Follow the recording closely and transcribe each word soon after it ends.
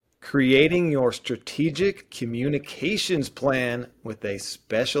creating your strategic communications plan with a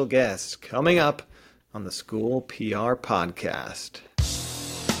special guest coming up on the School PR Podcast.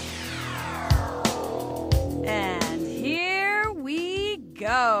 And here we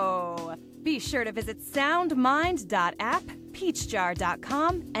go. Be sure to visit soundmind.app,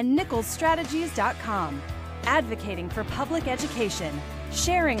 peachjar.com, and nicholsstrategies.com. Advocating for public education,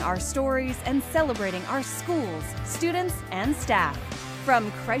 sharing our stories, and celebrating our schools, students, and staff.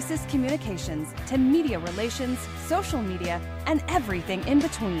 From crisis communications to media relations, social media, and everything in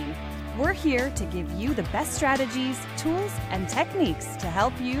between. We're here to give you the best strategies, tools, and techniques to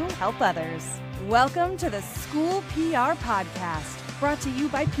help you help others. Welcome to the School PR Podcast, brought to you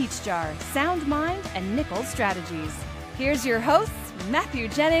by Peach Jar, Sound Mind, and Nichols Strategies. Here's your hosts, Matthew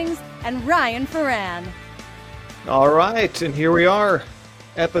Jennings and Ryan Ferran. All right, and here we are.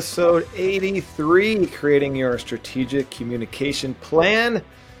 Episode 83, creating your strategic communication plan.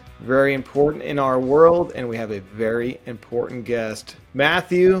 Very important in our world, and we have a very important guest.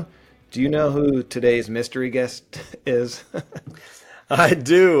 Matthew, do you know who today's mystery guest is? I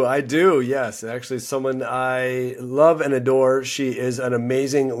do, yes. Actually, someone I love and adore. She is an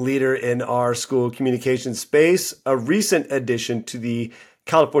amazing leader in our school communication space, a recent addition to the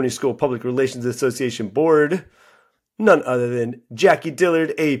California School Public Relations Association board. None other than Jackie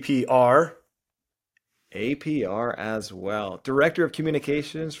Dillard, APR. APR as well. Director of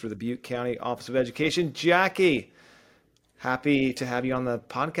Communications for the Butte County Office of Education. Jackie, happy to have you on the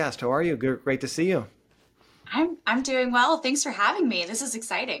podcast. How are you? Great to see you. I'm doing well. Thanks for having me. This is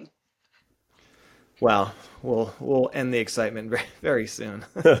exciting. Well, we'll end the excitement very, very soon.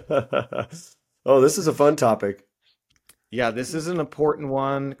 Oh, this is a fun topic. Yeah, this is an important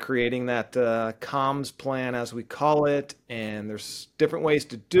one, creating that comms plan, as we call it, and there's different ways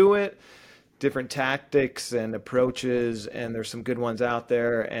to do it, different tactics and approaches, and there's some good ones out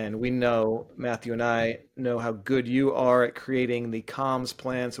there, and we know, Matthew and I know how good you are at creating the comms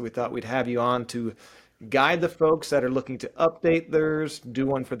plan, so we thought we'd have you on to guide the folks that are looking to update theirs, do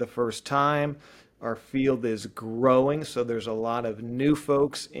one for the first time. Our field is growing, so there's a lot of new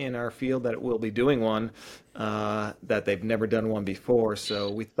folks in our field that will be doing one that they've never done one before.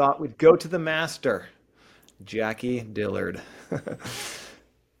 So we thought we'd go to the master, Jackie Dillard.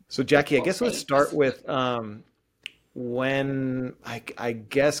 So Jackie, I guess let's start with when I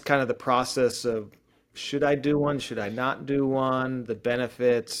guess kind of the process of should I do one, should I not do one, the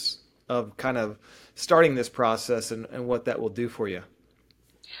benefits of kind of starting this process and what that will do for you.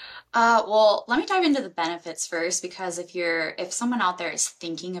 Well, let me dive into the benefits first, because if someone out there is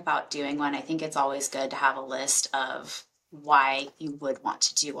thinking about doing one, I think it's always good to have a list of why you would want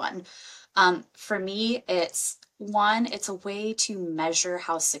to do one. For me, it's a way to measure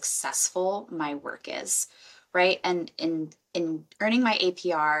how successful my work is, right? And in earning my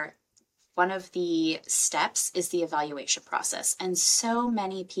APR, one of the steps is the evaluation process. And so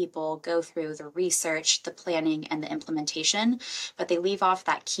many people go through the research, the planning, and the implementation, but they leave off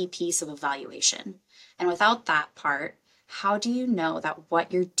that key piece of evaluation. And without that part, how do you know that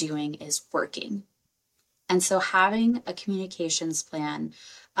what you're doing is working? And so having a communications plan,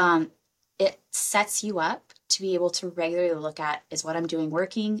 it sets you up to be able to regularly look at, is what I'm doing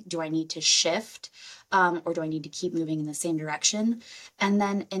working? Do I need to shift? Or do I need to keep moving in the same direction? And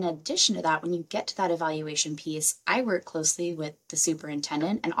then in addition to that, when you get to that evaluation piece, I work closely with the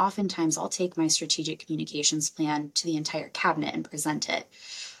superintendent, and oftentimes I'll take my strategic communications plan to the entire cabinet and present it.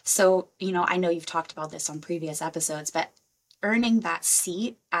 So, I know you've talked about this on previous episodes, but earning that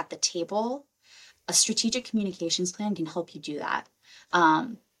seat at the table, a strategic communications plan can help you do that.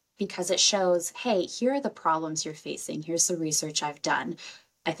 Because it shows, hey, here are the problems you're facing. Here's the research I've done.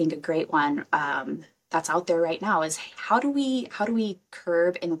 I think a great one that's out there right now is how do we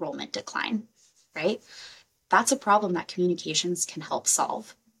curb enrollment decline, right? That's a problem that communications can help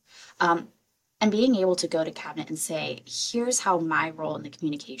solve. And being able to go to cabinet and say, here's how my role in the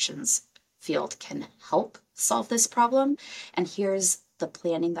communications field can help solve this problem. And here's the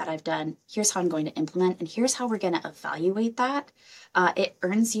planning that I've done. Here's how I'm going to implement. And here's how we're going to evaluate that. It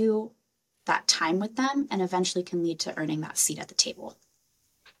earns you that time with them and eventually can lead to earning that seat at the table.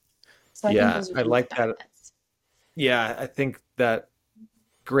 So I like that. Yeah, I think that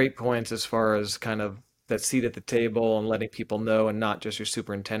great points as far as kind of that seat at the table and letting people know, and not just your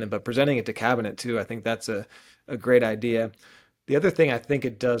superintendent, but presenting it to cabinet too. I think that's a great idea. The other thing I think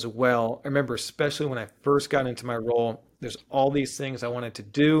it does well, I remember especially when I first got into my role, there's all these things I wanted to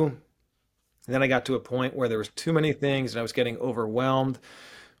do. And then I got to a point where there was too many things and I was getting overwhelmed.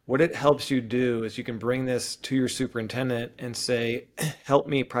 What it helps you do is you can bring this to your superintendent and say, help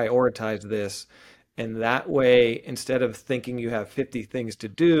me prioritize this. And that way, instead of thinking you have 50 things to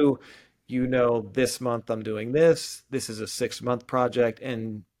do, this month I'm doing this. This is a 6-month project.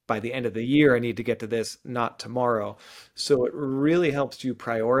 And by the end of the year, I need to get to this, not tomorrow. So it really helps you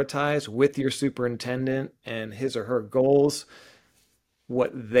prioritize with your superintendent and his or her goals,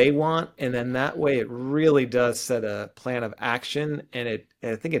 what they want. And then that way it really does set a plan of action. And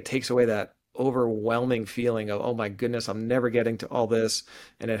I think it takes away that overwhelming feeling of, oh my goodness, I'm never getting to all this.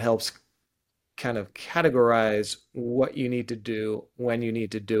 And it helps kind of categorize what you need to do, when you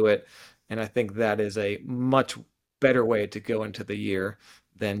need to do it. And I think that is a much better way to go into the year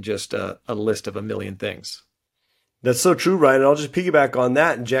than just a list of a million things. That's so true, Ryan. I'll just piggyback on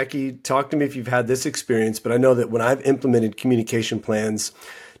that. And Jackie, talk to me if you've had this experience, but I know that when I've implemented communication plans,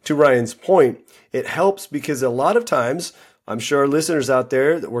 to Ryan's point, it helps because a lot of times, I'm sure our listeners out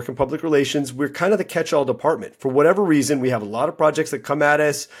there that work in public relations, we're kind of the catch-all department. For whatever reason, we have a lot of projects that come at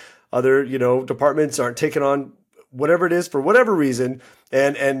us. Other, departments aren't taking on whatever it is for whatever reason.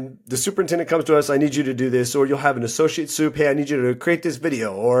 And the superintendent comes to us, I need you to do this. Or you'll have an associate soup. Hey, I need you to create this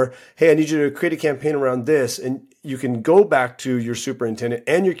video. Or, hey, I need you to create a campaign around this. And you can go back to your superintendent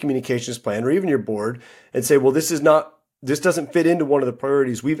and your communications plan or even your board and say, well, this doesn't fit into one of the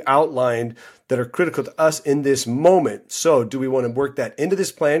priorities we've outlined that are critical to us in this moment. So do we want to work that into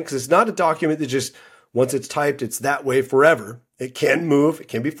this plan? Because it's not a document that just, once it's typed, it's that way forever. It can move. It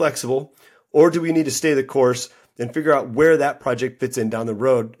can be flexible. Or do we need to stay the course and figure out where that project fits in down the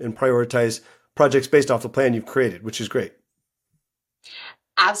road and prioritize projects based off the plan you've created, which is great.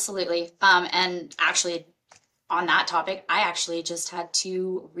 Absolutely. And actually, on that topic, I actually just had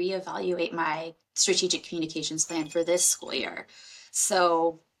to reevaluate my strategic communications plan for this school year.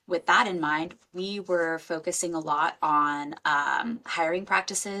 So with that in mind, we were focusing a lot on hiring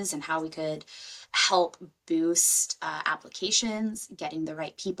practices and how we could help boost applications, getting the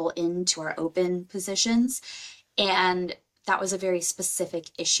right people into our open positions. And that was a very specific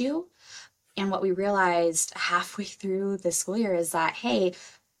issue. And what we realized halfway through the school year is that, hey,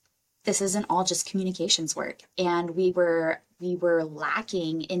 this isn't all just communications work. And we were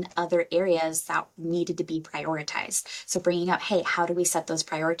lacking in other areas that needed to be prioritized. So bringing up, hey, how do we set those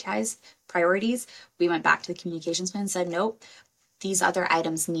priorities? We went back to the communications plan and said, nope, these other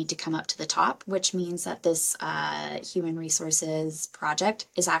items need to come up to the top, which means that this human resources project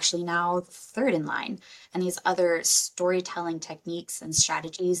is actually now third in line. And these other storytelling techniques and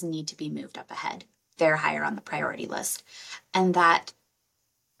strategies need to be moved up ahead. They're higher on the priority list. And that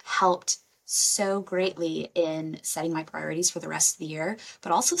helped so greatly in setting my priorities for the rest of the year,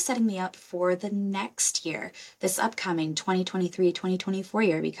 but also setting me up for the next year, this upcoming 2023-2024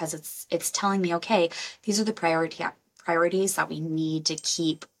 year, because it's telling me, okay, these are the priorities that we need to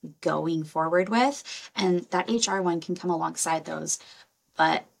keep going forward with. And that HR one can come alongside those.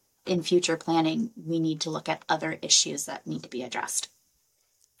 But in future planning, we need to look at other issues that need to be addressed.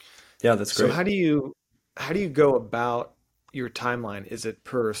 Yeah, that's great. So how do you go about your timeline? Is it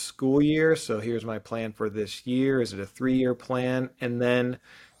per school year? So here's my plan for this year. Is it a 3-year plan? And then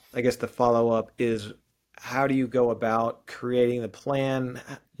I guess the follow-up is, how do you go about creating the plan?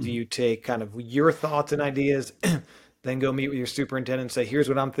 Do you take kind of your thoughts and ideas, then go meet with your superintendent and say, here's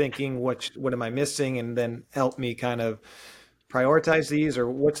what I'm thinking, what am I missing? And then help me kind of prioritize these? Or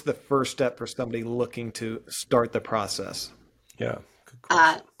what's the first step for somebody looking to start the process? Yeah.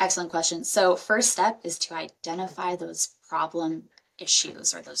 Excellent question. So first step is to identify those problem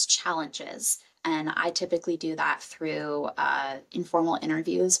issues or those challenges. And I typically do that through informal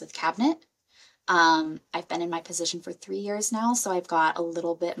interviews with cabinet. I've been in my position for 3 years now, so I've got a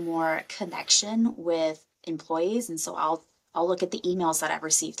little bit more connection with employees. And so I'll look at the emails that I've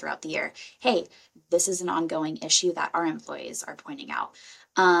received throughout the year. Hey, this is an ongoing issue that our employees are pointing out.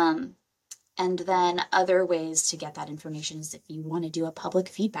 And then other ways to get that information is if you want to do a public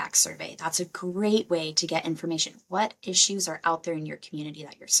feedback survey. That's a great way to get information. What issues are out there in your community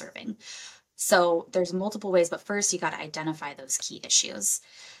that you're serving? So there's multiple ways, but first you got to identify those key issues.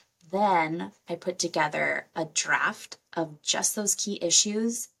 Then I put together a draft of just those key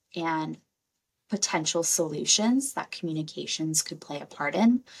issues and potential solutions that communications could play a part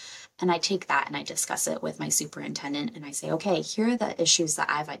in. And I take that and I discuss it with my superintendent and I say, okay, here are the issues that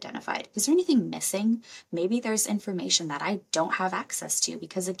I've identified. Is there anything missing? Maybe there's information that I don't have access to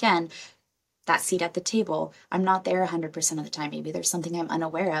because, again, that seat at the table, I'm not there 100% of the time. Maybe there's something I'm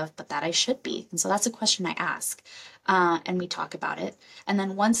unaware of, but that I should be. And so that's a question I ask and we talk about it. And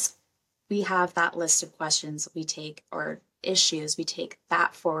then once we have that list of questions we take or issues, we take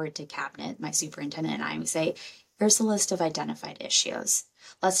that forward to cabinet, my superintendent and I, and we say, here's a list of identified issues.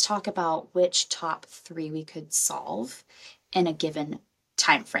 Let's talk about which top 3 we could solve in a given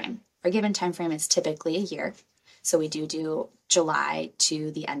time frame. our given time frame is typically a year. So we do July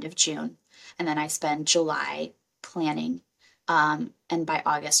to the end of June. And then I spend July planning. And by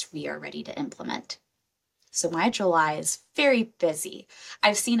August, we are ready to implement. So my July is very busy.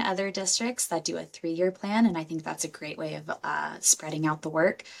 I've seen other districts that do a 3-year plan, and I think that's a great way of spreading out the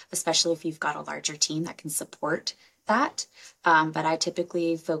work, especially if you've got a larger team that can support that. But I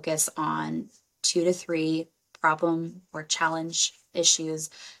typically focus on 2 to 3 problem or challenge issues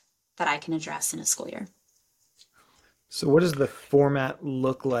that I can address in a school year. So what does the format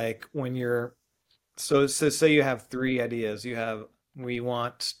look like when you're so say you have 3 ideas. We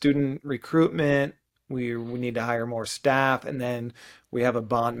want student recruitment, we need to hire more staff, and then we have a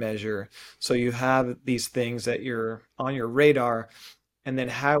bond measure. So you have these things that you're on your radar, and then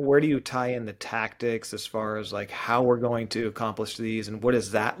where do you tie in the tactics as far as like how we're going to accomplish these, and what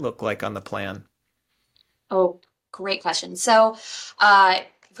does that look like on the plan? Oh, great question. So,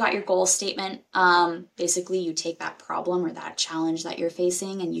 you've got your goal statement. Basically, you take that problem or that challenge that you're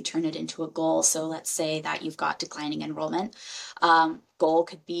facing and you turn it into a goal. So, let's say that you've got declining enrollment. Goal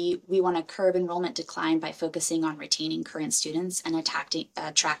could be we want to curb enrollment decline by focusing on retaining current students and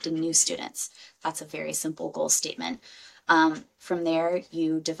attracting new students. That's a very simple goal statement. From there,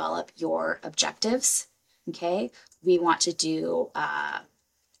 you develop your objectives. Okay, we want to do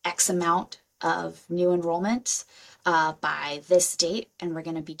X amount of new enrollment by this date, and we're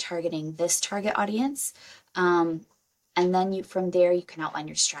going to be targeting this target audience. And then from there, you can outline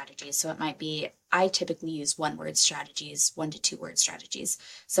your strategies. So it might be, I typically use 1-word strategies, 1 to 2-word strategies.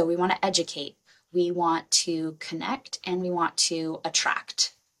 So we want to educate, we want to connect, and we want to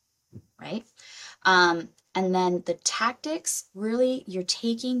attract, right? And then the tactics, really, you're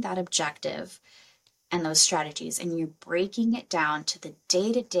taking that objective and those strategies, and you're breaking it down to the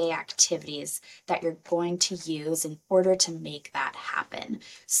day-to-day activities that you're going to use in order to make that happen.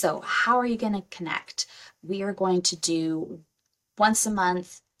 So how are you going to connect? We are going to do once a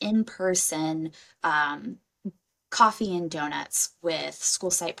month in person coffee and donuts with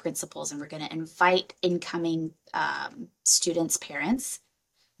school site principals, and we're going to invite incoming students' parents.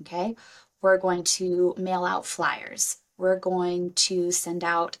 Okay, we're going to mail out flyers. We're going to send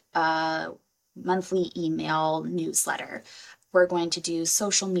out monthly email newsletter. We're going to do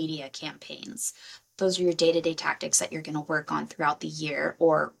social media campaigns. Those are your day-to-day tactics that you're going to work on throughout the year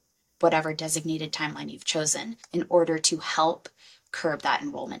or whatever designated timeline you've chosen in order to help curb that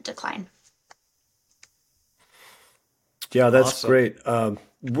enrollment decline. Yeah, that's Awesome.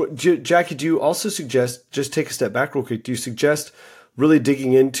 great. Jackie, do you also suggest, just take a step back real quick, do you suggest really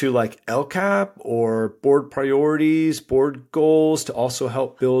digging into like LCAP or board priorities, board goals to also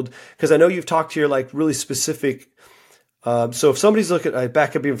help build? Because I know you've talked here like really specific. So if somebody's looking, I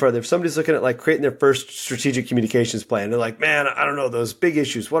back up even further, if somebody's looking at like creating their first strategic communications plan, they're like, man, I don't know, those big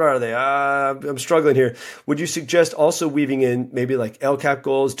issues, what are they? I'm struggling here. Would you suggest also weaving in maybe like LCAP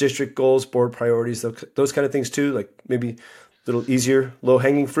goals, district goals, board priorities, those kind of things too? Like maybe a little easier, low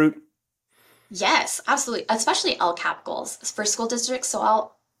hanging fruit? Yes, absolutely. Especially LCAP goals for school districts. So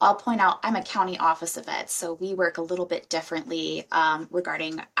I'll point out I'm a county office of ed, so we work a little bit differently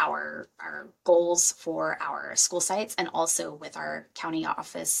regarding our goals for our school sites and also with our county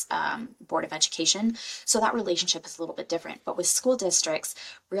office board of education. So that relationship is a little bit different. But with school districts,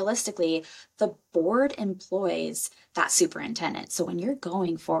 realistically, the board employs that superintendent. So when you're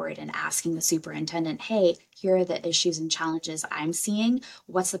going forward and asking the superintendent, hey, here are the issues and challenges I'm seeing,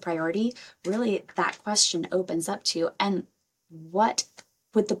 what's the priority? Really, that question opens up to, and what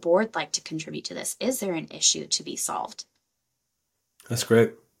would the board like to contribute to this? Is there an issue to be solved? That's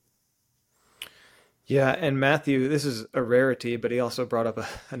great. Yeah, and Matthew, this is a rarity, but he also brought up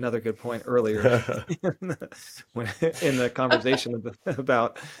another good point earlier in the conversation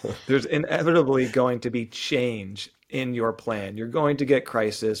about there's inevitably going to be change in your plan. You're going to get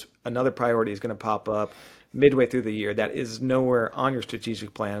crisis. Another priority is going to pop up midway through the year that is nowhere on your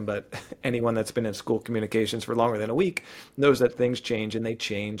strategic plan, but anyone that's been in school communications for longer than a week knows that things change and they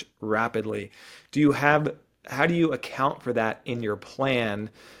change rapidly. How do you account for that in your plan?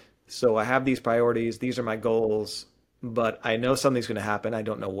 So I have these priorities, these are my goals, but I know something's going to happen. I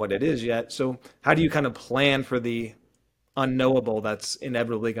don't know what it is yet. So how do you kind of plan for the unknowable that's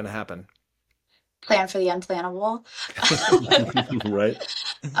inevitably going to happen? Plan for the unplannable. Right.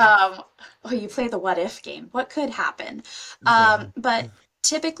 Well, you play the what if game. What could happen? But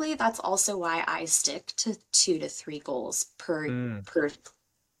typically, that's also why I stick to 2 to 3 goals per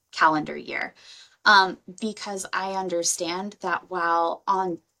calendar year, because I understand that while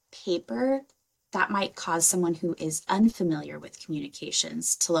on paper that might cause someone who is unfamiliar with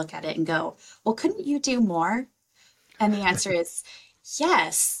communications to look at it and go, well, couldn't you do more? And the answer is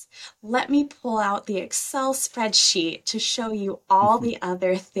Yes, let me pull out the Excel spreadsheet to show you all the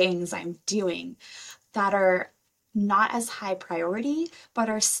other things I'm doing that are not as high priority, but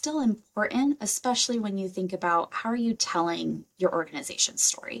are still important, especially when you think about how are you telling your organization's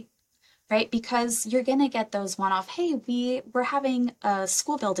story, right? Because you're going to get those one-off, hey, we're having a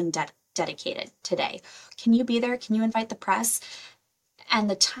school building dedicated today. Can you be there? Can you invite the press? And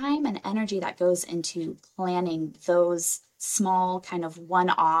the time and energy that goes into planning those small kind of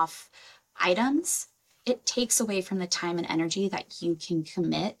one-off items, it takes away from the time and energy that you can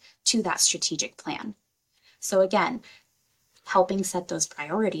commit to that strategic plan. So again, helping set those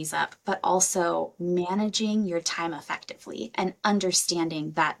priorities up, but also managing your time effectively and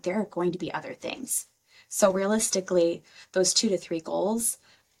understanding that there are going to be other things. So realistically, those 2 to 3 goals,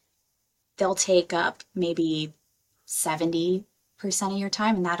 they'll take up maybe 70% of your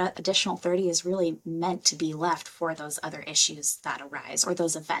time, and that additional 30 is really meant to be left for those other issues that arise, or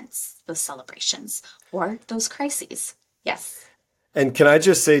those events, those celebrations, or those crises. Yes. And can I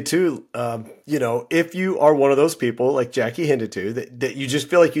just say too, if you are one of those people like Jackie hinted to, that you just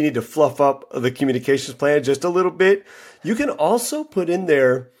feel like you need to fluff up the communications plan just a little bit, you can also put in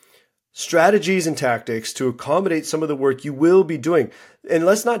there strategies and tactics to accommodate some of the work you will be doing. And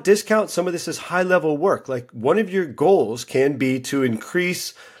let's not discount some of this as high level work. Like one of your goals can be to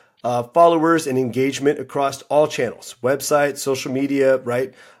increase followers and engagement across all channels, website, social media,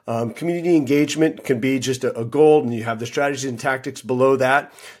 right? Community engagement can be just a goal, and you have the strategies and tactics below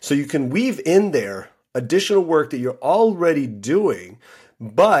that. So you can weave in there additional work that you're already doing,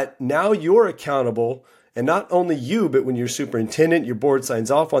 but now you're accountable. And not only you, but when your superintendent, your board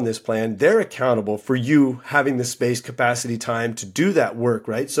signs off on this plan, they're accountable for you having the space, capacity, time to do that work,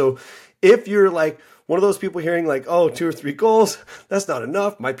 right? So if you're like one of those people hearing like, oh, 2 or 3 goals, that's not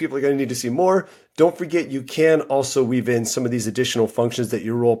enough. My people are going to need to see more. Don't forget, you can also weave in some of these additional functions that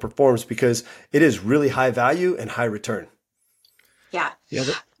your role performs, because it is really high value and high return. Yeah. Yeah,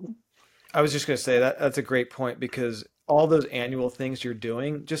 I was just going to say that's a great point, because all those annual things you're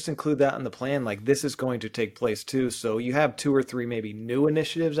doing, just include that in the plan. Like this is going to take place too. So you have 2 or 3 maybe new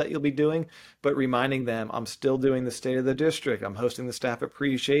initiatives that you'll be doing, but reminding them, I'm still doing the state of the district. I'm hosting the staff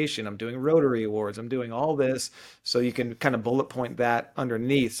appreciation. I'm doing Rotary Awards. I'm doing all this. So you can kind of bullet point that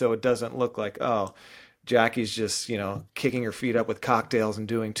underneath, so it doesn't look like, oh, Jackie's just, kicking her feet up with cocktails and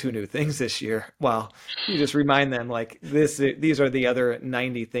doing 2 new things this year. Well, you just remind them like these are the other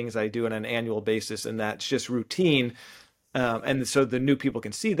 90 things I do on an annual basis, and that's just routine. And so the new people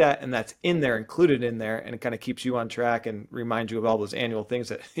can see that, and that's in there, included in there, and it kind of keeps you on track and reminds you of all those annual things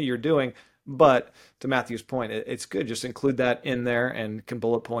that you're doing. But to Matthew's point, it's good. Just include that in there and can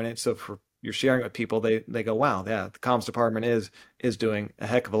bullet point it. So for you're sharing with people, they go, wow, yeah, the comms department is doing a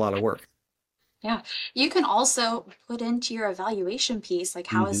heck of a lot of work. Yeah. You can also put into your evaluation piece, like,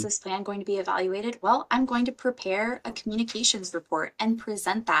 how is this plan going to be evaluated? Well, I'm going to prepare a communications report and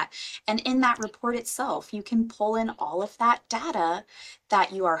present that. And in that report itself, you can pull in all of that data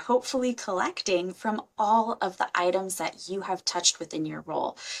that you are hopefully collecting from all of the items that you have touched within your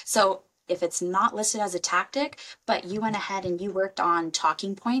role. So if it's not listed as a tactic, but you went ahead and you worked on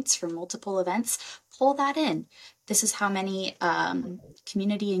talking points for multiple events, pull that in. This is how many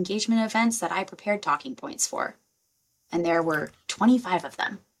community engagement events that I prepared talking points for. And there were 25 of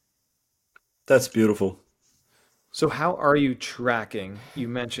them. That's beautiful. So how are you tracking? You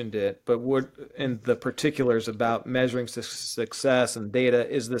mentioned it, but what in the particulars about measuring success and data,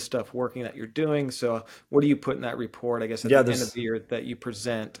 is this stuff working that you're doing? So what do you put in that report, I guess, at the end of the year that you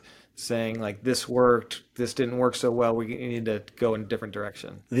present, saying like, this worked, this didn't work so well, we need to go in a different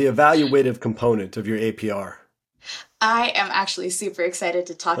direction? The evaluative component of your APR. I am actually super excited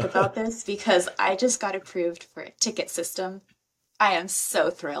to talk about this because I just got approved for a ticket system. I am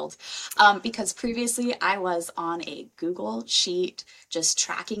so thrilled because previously I was on a Google sheet just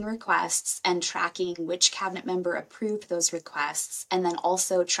tracking requests and tracking which cabinet member approved those requests, and then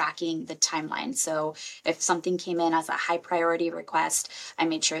also tracking the timeline. So if something came in as a high priority request, I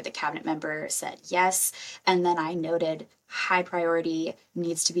made sure the cabinet member said yes, and then I noted high priority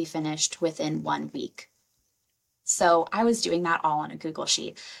needs to be finished within 1 week. So I was doing that all on a Google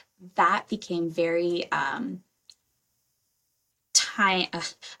sheet. That became very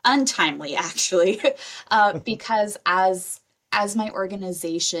untimely, actually, because as my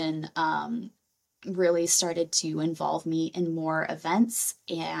organization really started to involve me in more events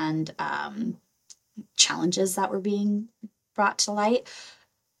and challenges that were being brought to light,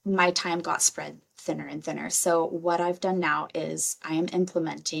 my time got spread thinner and thinner. So what I've done now is I am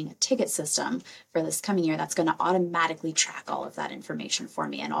implementing a ticket system for this coming year that's going to automatically track all of that information for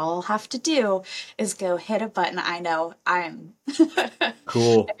me. And all I'll have to do is go hit a button. I know I'm I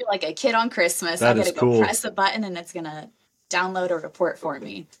Cool. feel like a kid on Christmas. I That got is to go cool. press a button and it's going to download a report for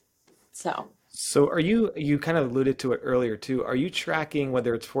me. So So are you kind of alluded to it earlier too. Are you tracking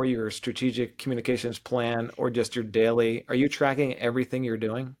whether it's for your strategic communications plan or just your daily, are you tracking everything you're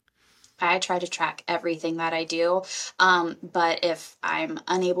doing? I try to track everything that I do. But if I'm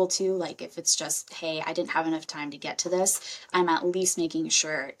unable to, like if it's just, hey, I didn't have enough time to get to this, I'm at least making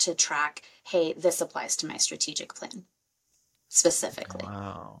sure to track, hey, this applies to my strategic plan specifically.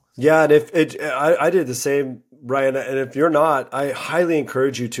 Wow. Yeah, and if it, I did the same, Ryan. And if you're not, I highly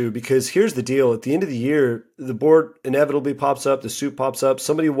encourage you to, because here's the deal: at the end of the year, the board inevitably pops up, the soup pops up.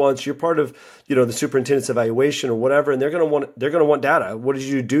 Somebody wants, you're part of, the superintendent's evaluation or whatever, and they're gonna want data. What did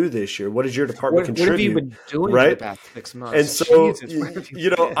you do this year? What did your department What have you contribute? been doing for the Right? past six And months? so, Jesus, where have you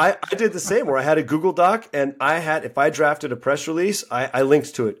been? I did the same where I had a Google Doc, and if I drafted a press release, I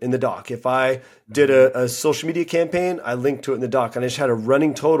linked to it in the doc. If I did a social media campaign, I linked to it in the doc. And I just had a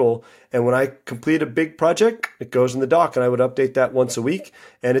running total. And when I complete a big project, it goes in the doc, and I would update that once a week.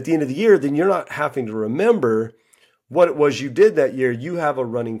 And at the end of the year, then you're not having to remember what it was you did that year. You have a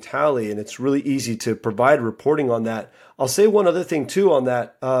running tally, and it's really easy to provide reporting on that. I'll say one other thing too on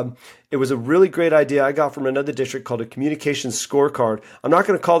that. It was a really great idea I got from another district called a communications scorecard. I'm not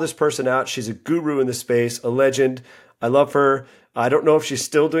going to call this person out. She's a guru in the space, a legend. I love her. I don't know if she's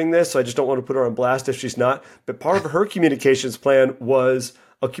still doing this, so I just don't want to put her on blast if she's not. But part of her communications plan was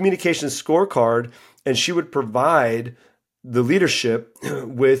a communications scorecard, and she would provide the leadership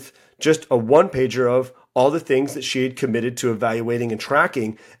with just a one pager of all the things that she had committed to evaluating and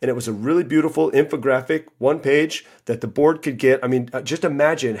tracking. And it was a really beautiful infographic, one page that the board could get. I mean, just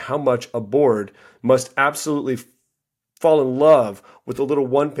imagine how much a board must absolutely fall in love with a little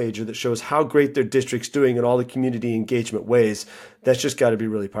one pager that shows how great their district's doing in all the community engagement ways. That's just got to be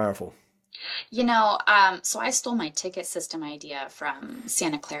really powerful. So I stole my ticket system idea from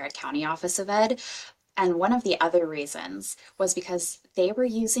Santa Clara County Office of Ed. And one of the other reasons was because they were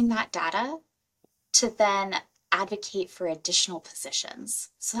using that data to then advocate for additional positions.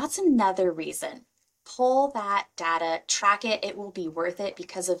 So that's another reason. Pull that data, track it, it will be worth it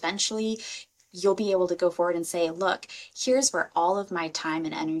because eventually you'll be able to go forward and say, look, here's where all of my time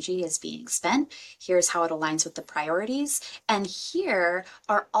and energy is being spent. Here's how it aligns with the priorities. And here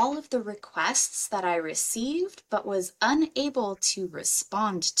are all of the requests that I received but was unable to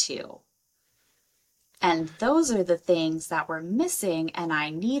respond to. And those are the things that were missing, and I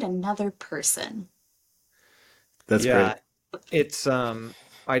need another person. That's Yeah, great.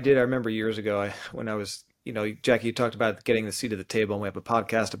 I remember years ago when I was, Jackie, you talked about getting the seat at the table, and we have a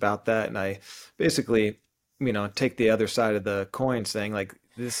podcast about that. And I basically, take the other side of the coin saying like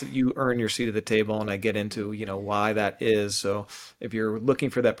this, you earn your seat at the table. And I get into, why that is. So if you're looking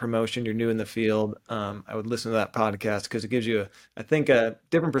for that promotion, you're new in the field, I would listen to that podcast because it gives you, I think, a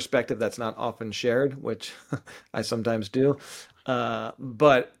different perspective that's not often shared, which I sometimes do.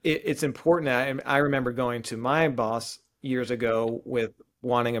 But it's important. I remember going to my boss years ago with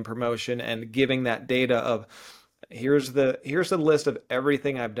wanting a promotion and giving that data of here's the list of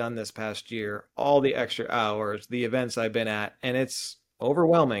everything I've done this past year, all the extra hours, the events I've been at, and it's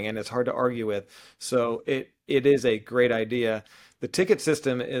overwhelming and it's hard to argue with. So it is a great idea. The ticket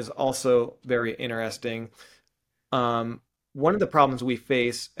system is also very interesting. One of the problems we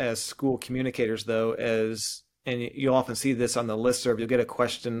face as school communicators, though, is, and you'll often see this on the listserv, you'll get a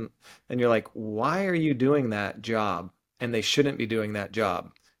question and you're like, why are you doing that job? And they shouldn't be doing that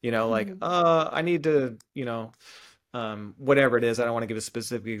job. Like, I need to, whatever it is. I don't want to give a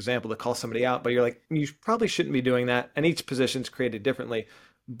specific example to call somebody out, but you're like, you probably shouldn't be doing that. And each position is created differently.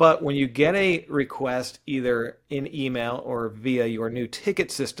 But when you get a request either in email or via your new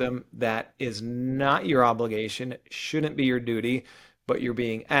ticket system, that is not your obligation, shouldn't be your duty, but you're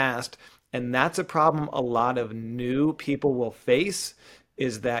being asked. And that's a problem a lot of new people will face,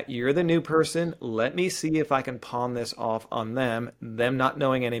 is that you're the new person. Let me see if I can pawn this off on them not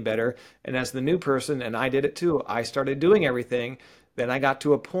knowing any better. And as the new person, and I did it too, I started doing everything. Then I got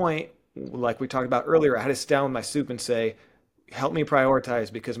to a point, like we talked about earlier, I had to sit down with my soup and say, help me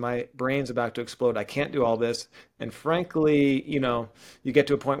prioritize because my brain's about to explode. I can't do all this. And frankly, you get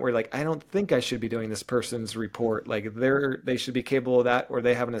to a point where like, I don't think I should be doing this person's report. Like they should be capable of that, or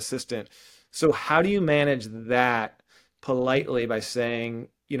they have an assistant. So how do you manage that politely by saying,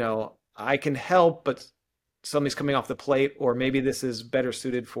 I can help, but somebody's coming off the plate, or maybe this is better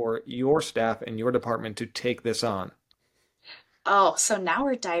suited for your staff and your department to take this on? Oh, so now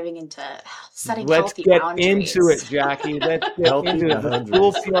we're diving into setting Let's healthy get into it, boundaries. Jackie. Let's get Healthy into it. The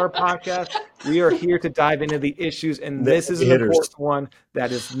School boundaries. PR podcast. We are here to dive into the issues, and The this is heavy an hitters. important one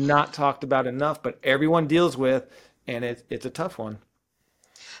that is not talked about enough, but everyone deals with, and it's a tough one.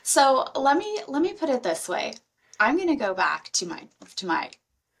 So let me put it this way. I'm gonna go back to my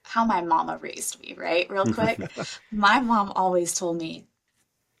how my mama raised me, right? Real quick. My mom always told me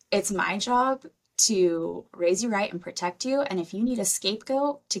it's my job to raise you right and protect you. And if you need a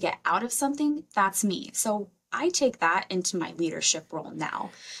scapegoat to get out of something, that's me. So I take that into my leadership role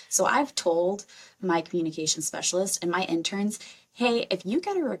now. So I've told my communication specialist and my interns, hey, if you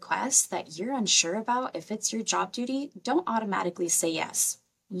get a request that you're unsure about, if it's your job duty, don't automatically say yes.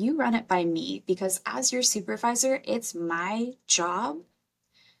 You run it by me because as your supervisor, it's my job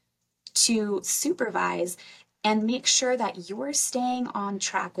to supervise and make sure that you're staying on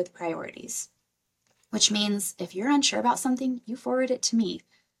track with priorities, which means if you're unsure about something, you forward it to me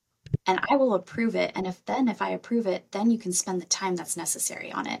and I will approve it. And if I approve it, then you can spend the time that's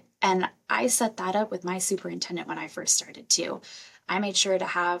necessary on it. And I set that up with my superintendent when I first started too. I made sure to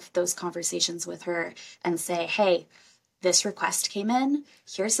have those conversations with her and say, hey, this request came in.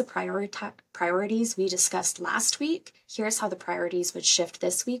 Here's the priorities we discussed last week. Here's how the priorities would shift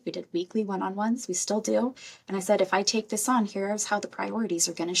this week. We did weekly one-on-ones. We still do. And I said, if I take this on, here's how the priorities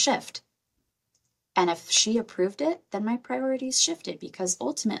are going to shift. And if she approved it, then my priorities shifted because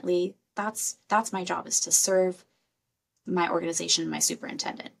ultimately that's my job is to serve my organization, my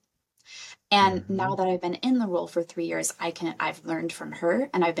superintendent. And now that I've been in the role for 3 years, I've learned from her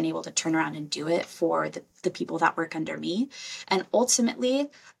and I've been able to turn around and do it for the people that work under me. And ultimately,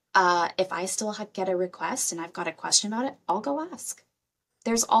 if I still get a request and I've got a question about it, I'll go ask.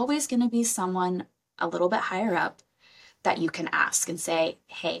 There's always going to be someone a little bit higher up that you can ask and say,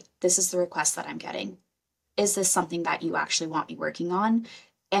 hey, this is the request that I'm getting. Is this something that you actually want me working on?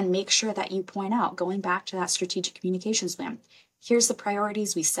 And make sure that you point out, going back to that strategic communications plan, here's the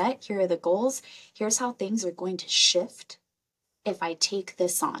priorities we set. Here are the goals. Here's how things are going to shift if I take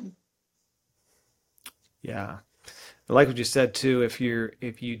this on. Yeah. I like what you said too.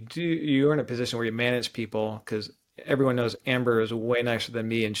 You're in a position where you manage people, because everyone knows Amber is way nicer than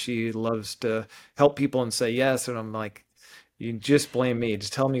me and she loves to help people and say yes. And I'm like, you just blame me.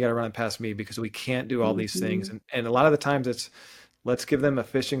 Just tell them you got to run it past me because we can't do all these things. And a lot of the times it's, let's give them a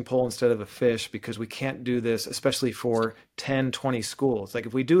fishing pole instead of a fish because we can't do this, especially for 10, 20 schools. Like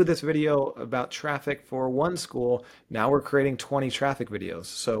if we do this video about traffic for one school, now we're creating 20 traffic videos.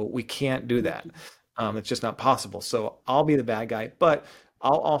 So we can't do that. It's just not possible. So I'll be the bad guy, but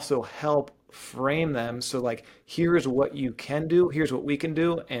I'll also help frame them. So like, here's what you can do. Here's what we can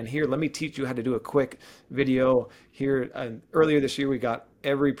do. And here, let me teach you how to do a quick video here. Earlier this year, we got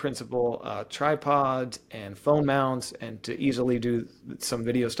every principal tripods and phone mounts and to easily do some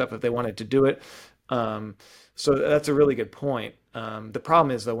video stuff if they wanted to do it. So that's a really good point. The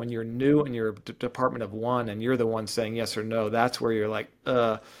problem is though, when you're new and you're a department of one and you're the one saying yes or no, that's where you're like,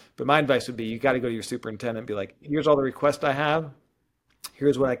 but my advice would be, you got to go to your superintendent and be like, here's all the requests I have.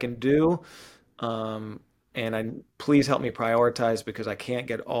 Here's what I can do. And please help me prioritize because I can't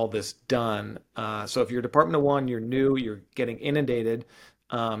get all this done. So if you're Department of One, you're new, you're getting inundated,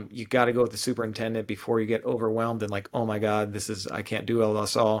 you got to go with the superintendent before you get overwhelmed and like, oh my God, I can't do all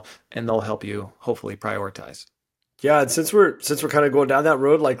this all. And they'll help you hopefully prioritize. Yeah, and since we're kind of going down that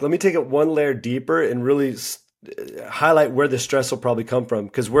road, like let me take it one layer deeper and really highlight where the stress will probably come from.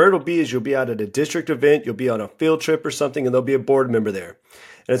 Because where it'll be is you'll be out at a district event, you'll be on a field trip or something, and there'll be a board member there.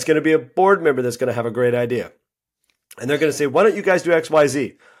 And it's going to be a board member that's going to have a great idea. And they're going to say, why don't you guys do X, Y,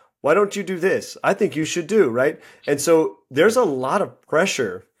 Z? Why don't you do this? I think you should do, right? And so there's a lot of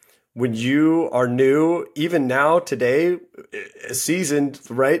pressure when you are new, even now, today, seasoned,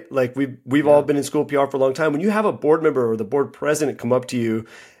 right? Like we've all been in school PR for a long time. When you have a board member or the board president come up to you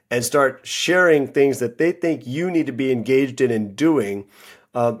and start sharing things that they think you need to be engaged in and doing,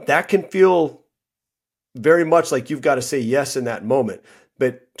 that can feel very much like you've got to say yes in that moment.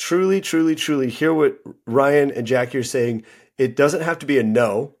 But truly, truly, truly hear what Ryan and Jackie are saying. It doesn't have to be a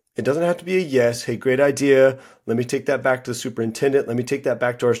no. It doesn't have to be a yes. Hey, great idea. Let me take that back to the superintendent. Let me take that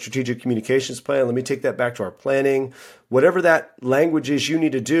back to our strategic communications plan. Let me take that back to our planning. Whatever that language is you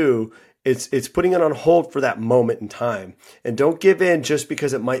need to do, it's putting it on hold for that moment in time. And don't give in just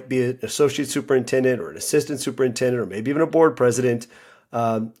because it might be an associate superintendent or an assistant superintendent or maybe even a board president.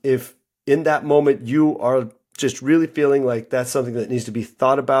 If in that moment you are just really feeling like that's something that needs to be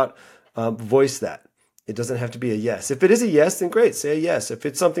thought about, voice that. It doesn't have to be a yes. If it is a yes, then great, say a yes. If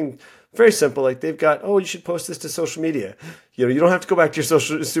it's something very simple, like they've got, oh, you should post this to social media. You don't have to go back to your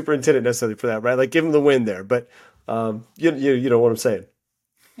social superintendent necessarily for that, right? Like give them the win there. But You know what I'm saying.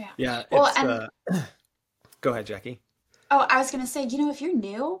 Yeah. Yeah, Well, it's and go ahead, Jackie. oh, I was going to say, if you're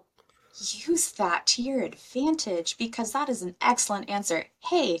new, use that to your advantage because that is an excellent answer.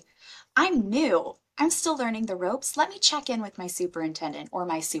 Hey, I'm new. I'm still learning the ropes. Let me check in with my superintendent or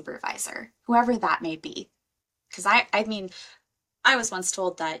my supervisor, whoever that may be. Because I mean, I was once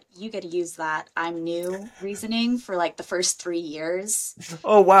told that you get to use that I'm new reasoning for like the first 3 years.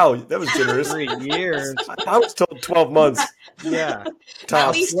 Oh, wow. That was generous. 3 years. I was told 12 months Yeah. At How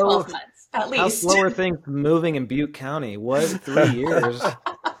tops. least slow 12 months. At how least. slow are things moving in Butte County? What, 3 years?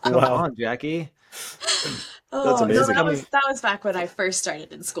 Come Wow. on, Jackie. That's Oh, no, This is amazing. that was coming. that was back when I first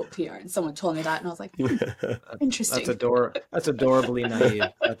started in school PR and someone told me that and I was like, That's interesting. That's adorably naive.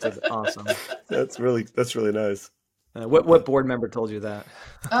 Awesome. That's really nice. What board member told you that?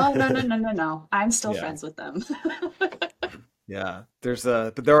 Oh, no, no, no, no, no. I'm still Yeah. friends with them. Yeah,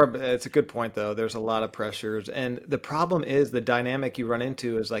 but there are, it's a good point though. There's a lot of pressures. And the problem is the dynamic you run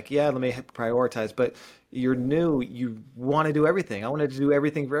into is like, yeah, let me prioritize, but you're new, you want to do everything. I wanted to do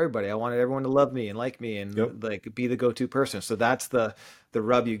everything for everybody. I wanted everyone to love me and like me Yep. and like be the go-to person. So that's the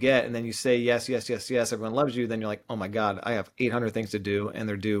rub you get. And then you say yes, yes, yes, yes, everyone loves you. Then you're like, oh my God, I have 800 things to do and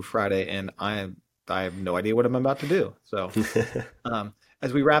they're due Friday and I have no idea what I'm about to do. So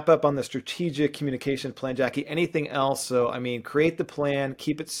as we wrap up on the strategic communication plan, Jackie, anything else? So, I mean, create the plan,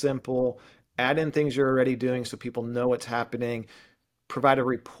 keep it simple, add in things you're already doing so people know what's happening, provide a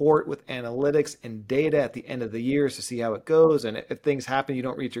report with analytics and data at the end of the years to see how it goes. And if things happen, you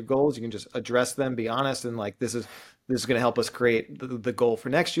don't reach your goals, you can just address them, be honest, and like, this is going to help us create the goal for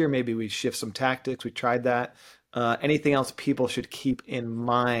next year. Maybe we shift some tactics. We tried that. Anything else people should keep in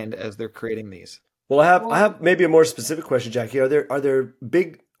mind as they're creating these? Well, I Well, have maybe a more specific question, Jackie. Are there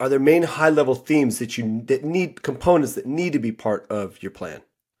main high level themes that need components that need to be part of your plan?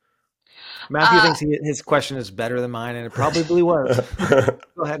 Matthew uh, thinks his question is better than mine, and it probably was.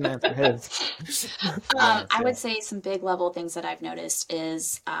 Go ahead and answer his. Yes, I would yes. say some big level things that I've noticed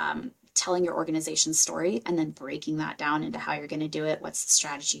is telling your organization's story and then breaking that down into how you're going to do it. What's the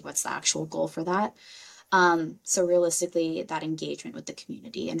strategy? What's the actual goal for that? So realistically, that engagement with the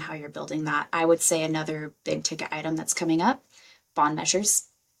community and how you're building that. I would say another big ticket item that's coming up, bond measures.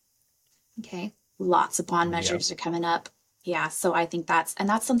 Okay. Lots of bond Yep. measures are coming up. Yeah. So I think that's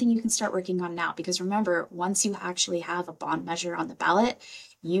something you can start working on now because remember, once you actually have a bond measure on the ballot,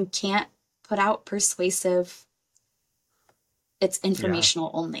 you can't put out persuasive, it's Yeah.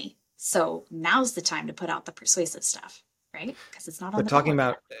 informational only. So now's the time to put out the persuasive stuff, right? Because it's not on But the talking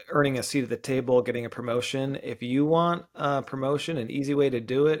ballot yet. about earning a seat at the table, getting a promotion, if you want a promotion, an easy way to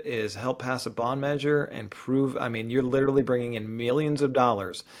do it is help pass a bond measure and prove, I mean, you're literally bringing in millions of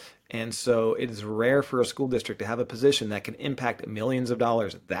dollars. And so it is rare for a school district to have a position that can impact millions of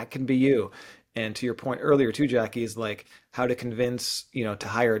dollars. That can be you. And to your point earlier too, Jackie, is like how to convince, to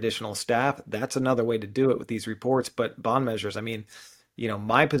hire additional staff. That's another way to do it with these reports. But bond measures, I mean,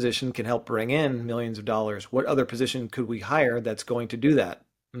 my position can help bring in millions of dollars. What other position could we hire that's going to do that?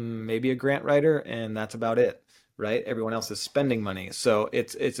 Maybe a grant writer, and that's about it, right? Everyone else is spending money. So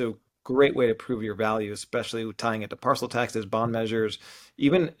it's a great way to prove your value, especially with tying it to parcel taxes, bond measures,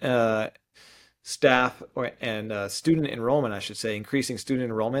 even staff and student enrollment, I should say, increasing student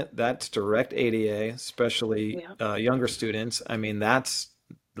enrollment. That's direct ADA, especially Yeah. younger students. I mean, that's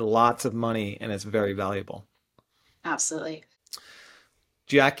lots of money and it's very valuable. Absolutely.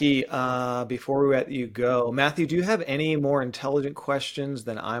 Jackie, before we let you go, Matthew, do you have any more intelligent questions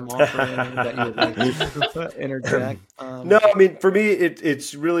than I'm offering that you would like to interject? No, I mean for me,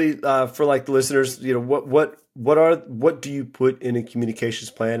 it's really for like the listeners. What do you put in a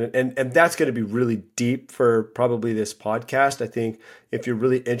communications plan, and that's going to be really deep for probably this podcast. I think if you're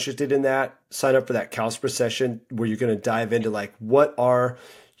really interested in that, sign up for that Calspera session where you're going to dive into like what are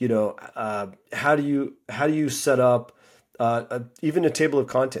how do you set up even a table of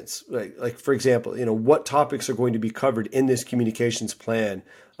contents, like for example, what topics are going to be covered in this communications plan,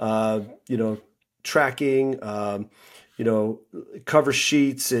 uh, you know, tracking, cover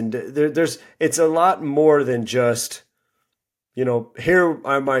sheets, and it's a lot more than just, here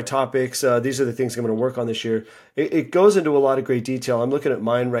are my topics. These are the things I'm going to work on this year. It goes into a lot of great detail. I'm looking at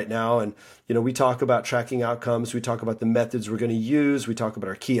mine right now, and we talk about tracking outcomes. We talk about the methods we're going to use. We talk about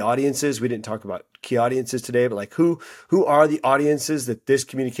our key audiences. We didn't talk about key audiences today, but like who are the audiences that this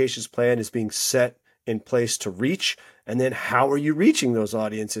communications plan is being set in place to reach, and then how are you reaching those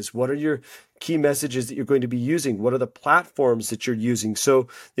audiences? What are your key messages that you're going to be using? What are the platforms that you're using? So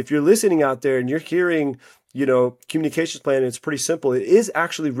if you're listening out there and you're hearing communications plan, it's pretty simple. It is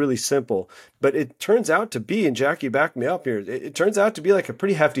actually really simple, but it turns out to be, and Jackie, back me up here, it turns out to be like a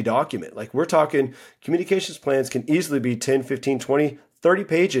pretty hefty document. Like we're talking communications plans can easily be 10, 15, 20, 30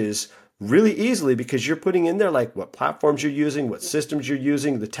 pages really easily because you're putting in there like what platforms you're using, what systems you're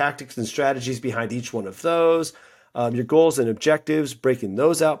using, the tactics and strategies behind each one of those, your goals and objectives, breaking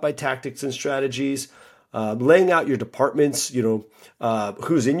those out by tactics and strategies. Laying out your departments,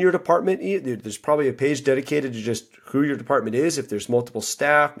 who's in your department. There's probably a page dedicated to just who your department is. If there's multiple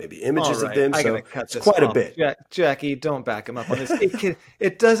staff, maybe images of them. I So gotta cut it's this quite off. a bit. Jackie, don't back him up on this.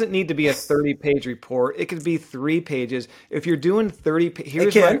 It doesn't need to be a 30-page report. It could be 3 pages. If you're doing 30,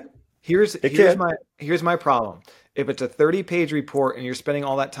 here's my problem. If it's a 30-page report and you're spending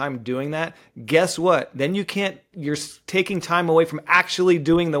all that time doing that, guess what? Then you're taking time away from actually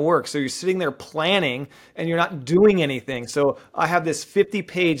doing the work. So you're sitting there planning and you're not doing anything. So I have this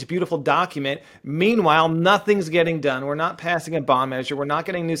 50-page beautiful document. Meanwhile, nothing's getting done. We're not passing a bond measure. We're not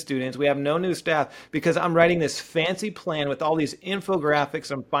getting new students. We have no new staff because I'm writing this fancy plan with all these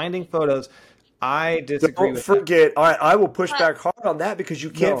infographics. I'm finding photos. I disagree Don't with forget. All right, I will push back hard on that because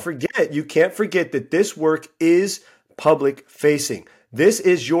you can't forget. You can't forget that this work is public facing. This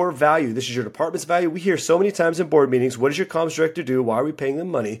is your value. This is your department's value. We hear so many times in board meetings, what does your comms director do? Why are we paying them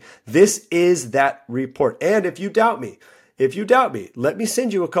money? This is that report. And if you doubt me, let me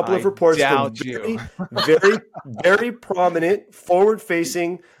send you a couple of reports from very, very prominent,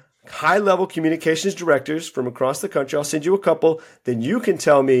 forward-facing, high-level communications directors from across the country. I'll send you a couple. Then you can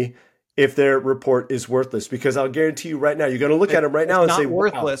tell me if their report is worthless, because I'll guarantee you right now, you're going to look at them right now and say,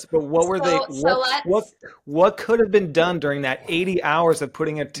 worthless, wow. But what were what could have been done during that 80 hours of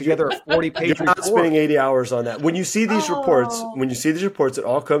putting it together a 40-page report? You're not spending 80 hours on that. When you see these reports, it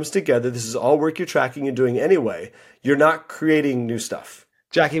all comes together. This is all work you're tracking and doing anyway. You're not creating new stuff.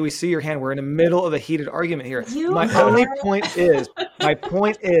 Jackie, we see your hand. We're in the middle of a heated argument here. My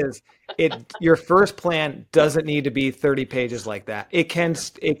point is, your first plan doesn't need to be 30 pages like that. It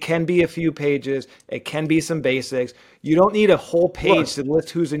can be a few pages. It can be some basics. You don't need a whole page to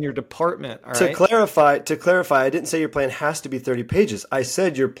list who's in your department. All right? To clarify, I didn't say your plan has to be 30 pages. I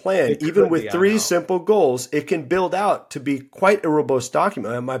said your plan, even with 3 simple goals, it can build out to be quite a robust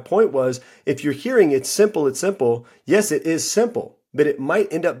document. And my point was, if you're hearing it's simple, yes, it is simple. But it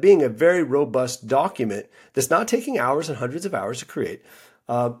might end up being a very robust document that's not taking hours and hundreds of hours to create.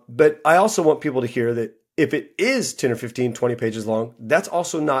 But I also want people to hear that if it is 10 or 15, 20 pages long, that's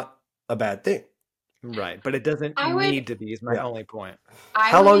also not a bad thing. Right. But it doesn't need to be, is my only point.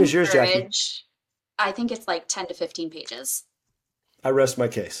 How long is yours, Jackie? I think it's like 10 to 15 pages. I rest my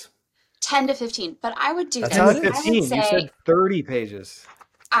case. 10 to 15. But I would do this. 10 to 15. You said 30 pages.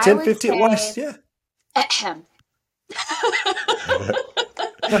 10, 15 less, yeah. Ahem.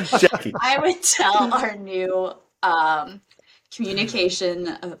 Jackie. I would tell our new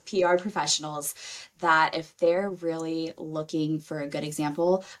communication PR professionals that if they're really looking for a good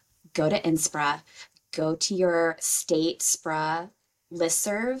example, go to INSPRA, go to your state SPRA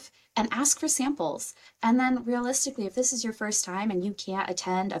listserv and ask for samples. And then realistically, if this is your first time and you can't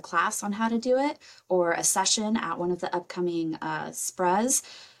attend a class on how to do it or a session at one of the upcoming SPRAs,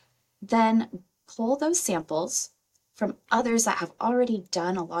 then pull those samples from others that have already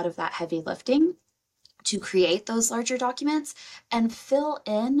done a lot of that heavy lifting to create those larger documents and fill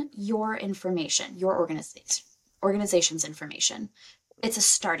in your information, your organization's information. It's a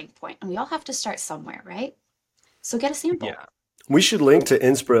starting point, and we all have to start somewhere, right? So get a sample. Yeah. We should link to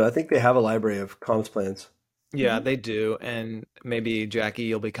INSPRA. I think they have a library of comms plans. Yeah, they do. And maybe, Jackie,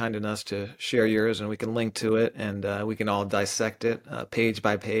 you'll be kind enough to share yours and we can link to it and we can all dissect it page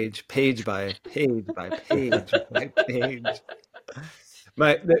by page, page by page by page by page.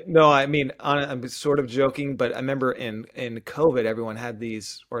 I'm sort of joking, but I remember in COVID, everyone had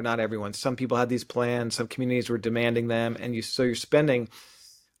these, or not everyone, some people had these plans, some communities were demanding them. And so you're spending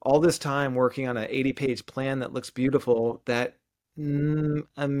all this time working on an 80-page plan that looks beautiful that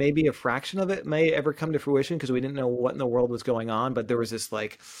maybe a fraction of it may ever come to fruition because we didn't know what in the world was going on. But there was this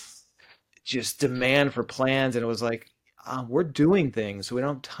just demand for plans, and it was like, we're doing things, so we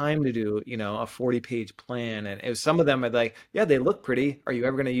don't have time to do, a 40-page plan. And it was, some of them are like, yeah, they look pretty. Are you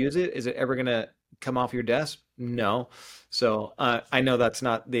ever going to use it? Is it ever going to come off your desk? No. So I know that's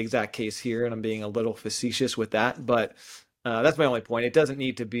not the exact case here, and I'm being a little facetious with that, but that's my only point. It doesn't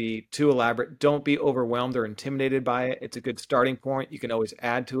need to be too elaborate. Don't be overwhelmed or intimidated by it. It's a good starting point. You can always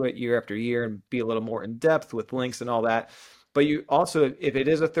add to it year after year and be a little more in depth with links and all that. But you also, if it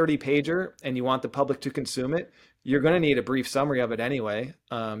is a 30 pager and you want the public to consume it, you're going to need a brief summary of it anyway.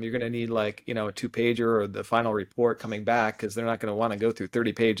 You're going to need like, a 2 pager or the final report coming back, because they're not going to want to go through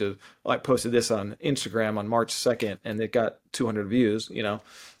 30 pages. I posted this on Instagram on March 2nd and it got 200 views.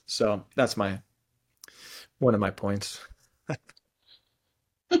 So that's one of my points.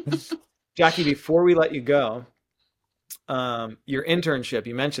 Jackie, before we let you go, your internship,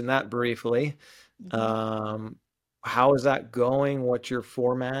 you mentioned that briefly. How is that going? What's your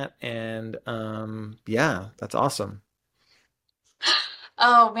format? And yeah, that's awesome.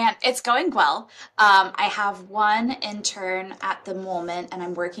 Oh man, it's going well. I have one intern at the moment, and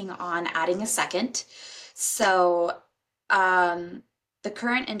I'm working on adding a second. So, the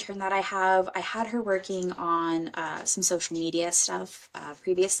current intern that I had her working on some social media stuff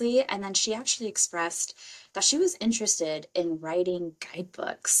previously, and then she actually expressed that she was interested in writing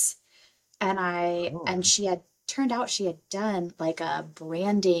guidebooks. And she had turned out she had done like a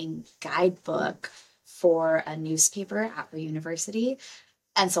branding guidebook for a newspaper at her university.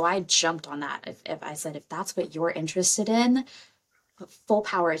 And so I jumped on that. If I said, if that's what you're interested in, full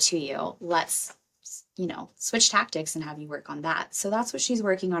power to you. Let's, switch tactics and have you work on that. So that's what she's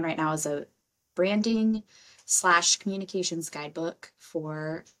working on right now, is a branding / communications guidebook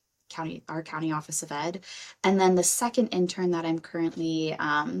for our county office of ed. And then the second intern that I'm currently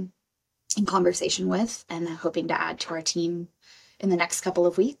in conversation with and hoping to add to our team in the next couple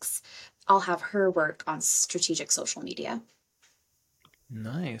of weeks, I'll have her work on strategic social media.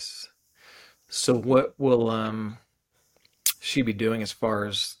 Nice. So what will she be doing as far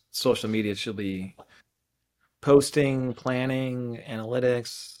as social media? She'll be posting, planning,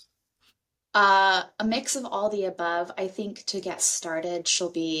 analytics? A mix of all the above. I think to get started, she'll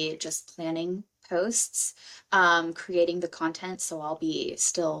be just planning posts, creating the content. So I'll be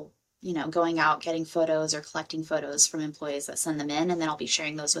still, going out, getting photos or collecting photos from employees that send them in, and then I'll be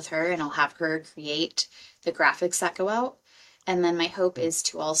sharing those with her, and I'll have her create the graphics that go out. And then my hope is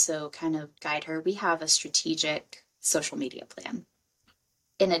to also kind of guide her. We have a strategic social media plan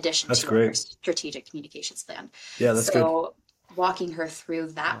in addition That's to great. our strategic communications plan. Yeah, that's good. So walking her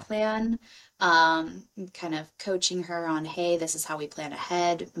through that plan, kind of coaching her on, hey, this is how we plan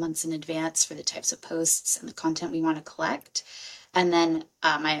ahead months in advance for the types of posts and the content we want to collect. And then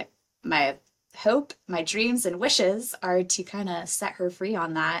my hope, my dreams and wishes are to kind of set her free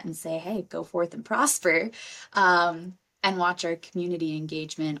on that and say, hey, go forth and prosper, and watch our community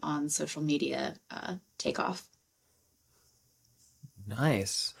engagement on social media take off.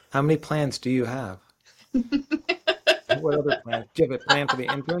 Nice. How many plans do you have? What other plans? Do you have a plan for the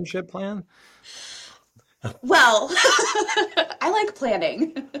internship plan? Well, I like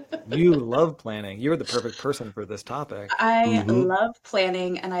planning. You love planning. You're the perfect person for this topic. I love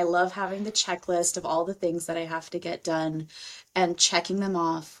planning, and I love having the checklist of all the things that I have to get done and checking them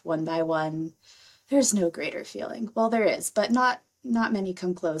off one by one. There's no greater feeling. Well, there is, but not many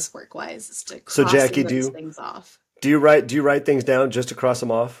come close work-wise, is to So crossing Jackie, those things off. do you write things down just to cross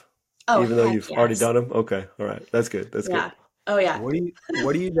them off? Oh, Even though heck you've already yes. done them? Okay. All right. That's good. That's Yeah. good. Oh, yeah. What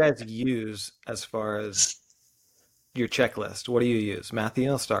do you guys use as far as your checklist? What do you use? Matthew,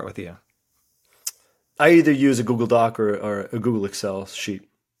 I'll start with you. I either use a Google Doc or a Google Excel sheet.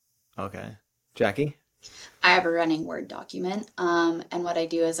 Okay. Jackie? I have a running Word document, and what I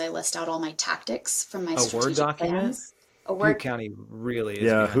do is I list out all my tactics from my A Word strategic document? plans. A Butte Word. County really is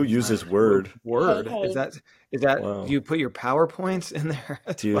Yeah. behind Who the uses times. Word? Word. Hey, Is hey. that Wow. do you put your PowerPoints in there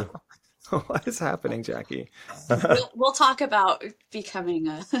as Do you? well? What is happening, Jackie? We'll talk about becoming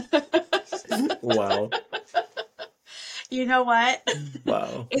a. Wow. You know what?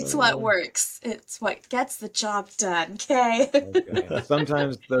 Wow. It's what works. It's what gets the job done. Okay. Okay.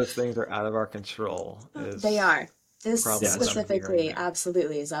 Sometimes those things are out of our control. They are. This probably what I'm specifically hearing there.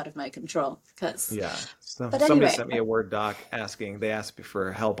 absolutely is out of my control. Yeah. So But somebody anyway. sent me a Word doc they asked me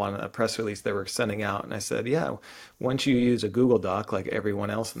for help on a press release they were sending out. And I said, yeah, once you use a Google Doc like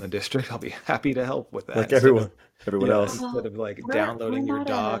everyone else in the district, I'll be happy to help with that. Like Instead of- everyone yeah, else. instead of like We're downloading your not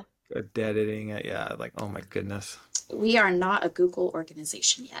doc, editing it. Yeah. Like, oh my goodness. We are not a Google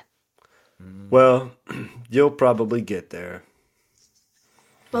organization yet. Well, you'll probably get there.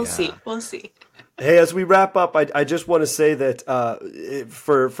 We'll Yeah. see. We'll see. Hey, as we wrap up, I just want to say that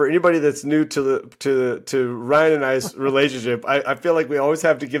for anybody that's new to Ryan and I's relationship, I feel like we always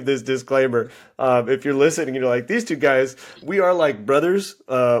have to give this disclaimer. If you're listening and you're like, these two guys, we are like brothers.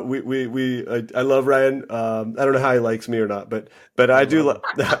 I love Ryan. I don't know how he likes me or not, but I do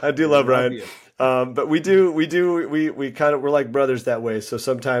I do love Ryan. you. But we're like brothers that way. So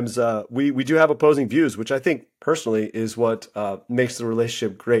sometimes we do have opposing views, which I think personally is what makes the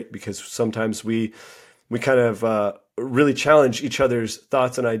relationship great, because sometimes we kind of really challenge each other's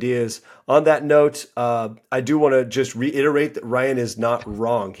thoughts and ideas. On that note, I do want to just reiterate that Ryan is not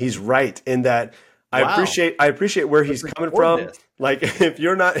wrong. He's right in that. I Wow. appreciate where he's coming from. this. Like if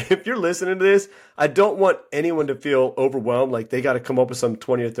you're listening to this, I don't want anyone to feel overwhelmed. Like they got to come up with some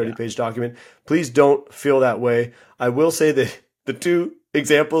 20 or 30 page document. Please don't feel that way. I will say that the two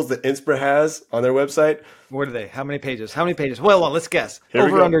examples that Inspira has on their website. What are they? How many pages? Well, let's guess. Here we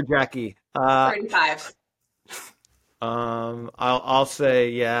Over go. under, Jackie. 35. I'll say,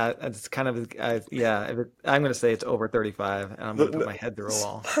 yeah, it's kind of, I'm going to say it's over 35, and I'm going to put my head through a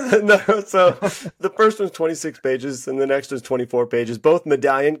wall. No, so the first one's 26 pages and the next one's 24 pages. Both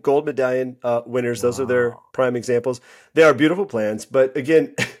gold medallion winners. Those are their prime examples. They are beautiful plans, but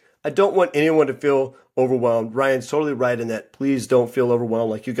again, I don't want anyone to feel overwhelmed. Ryan's totally right in that. Please don't feel overwhelmed.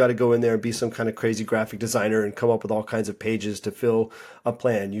 Like you got to go in there and be some kind of crazy graphic designer and come up with all kinds of pages to fill a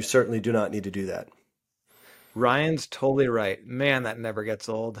plan. You certainly do not need to do that. Ryan's totally right. Man, that never gets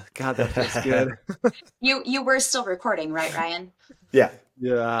old. God, that feels good. You were still recording, right, Ryan? Yeah.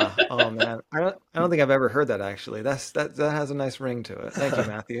 Yeah. Oh man, I don't think I've ever heard that actually. That has a nice ring to it. Thank you,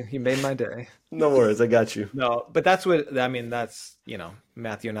 Matthew. You made my day. No worries. I got you. No, but that's what I mean. That's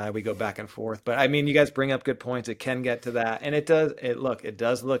Matthew and I, we go back and forth. But I mean, you guys bring up good points. It can get to that, and it does. It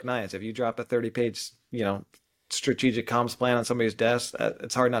does look nice if you drop a 30-page strategic comms plan on somebody's desk.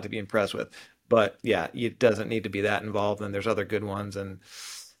 It's hard not to be impressed with. But yeah, it doesn't need to be that involved, and there's other good ones. And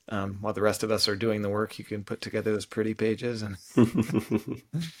while the rest of us are doing the work, you can put together those pretty pages. And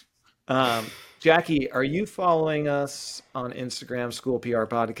Jackie, are you following us on Instagram, School PR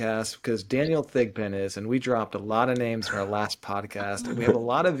Podcast? Because Daniel Thigpen is, and we dropped a lot of names in our last podcast, and we have a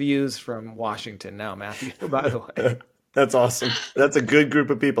lot of views from Washington now, Matthew, by the way. That's awesome. That's a good group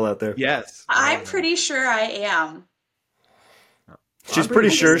of people out there. Yes. I'm pretty sure I am. She's pretty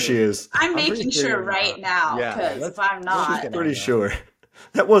sure she is. I'm making sure right now, Yeah, because if I'm not, get Pretty sure.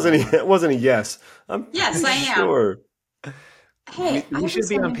 That wasn't a yes. Yes, I am. Sure. Hey, We I should was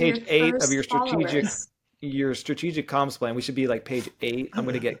be one on page 8 of your followers. strategic comms plan. We should be like page 8. I'm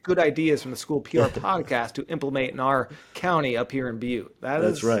going to get good ideas from the School PR Podcast to implement in our county up here in Butte.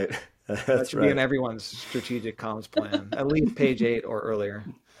 That's right. That That's should be in right. everyone's strategic comms plan, at least page 8 or earlier.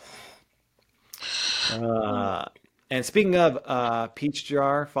 And speaking of Peach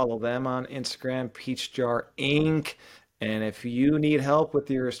Jar, follow them on Instagram, Peach Jar Inc. And if you need help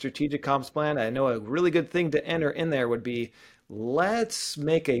with your strategic comms plan, I know a really good thing to enter in there would be, let's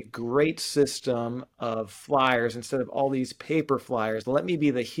make a great system of flyers instead of all these paper flyers. Let me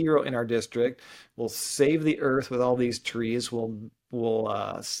be the hero in our district. We'll save the earth with all these trees. We'll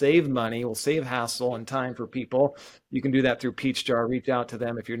save money. We'll save hassle and time for people. You can do that through Peach Jar. Reach out to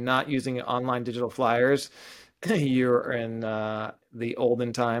them. If you're not using online digital flyers, you're in the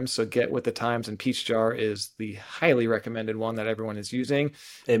olden times, so get with the times, and Peach Jar is the highly recommended one that everyone is using.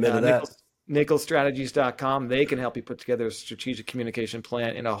 Amen to that. Nickelstrategies.com. They can help you put together a strategic communication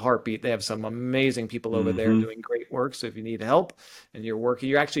plan in a heartbeat. They have some amazing people over there doing great work. So if you need help and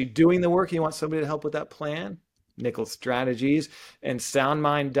you're actually doing the work, and you want somebody to help with that plan, Nickel Strategies. And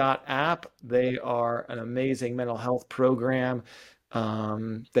soundmind.app. They are an amazing mental health program.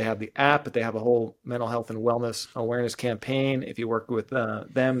 They have the app, but they have a whole mental health and wellness awareness campaign. If you work with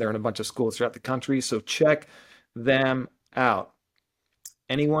them, they're in a bunch of schools throughout the country. So check them out.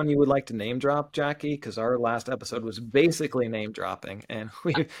 Anyone you would like to name drop, Jackie? Because our last episode was basically name dropping, and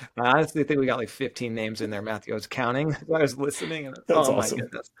I honestly think we got like 15 names in there. Matthew, I was counting as I was listening, and That's oh awesome. my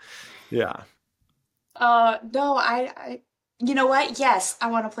goodness, yeah. No, I. You know what? Yes,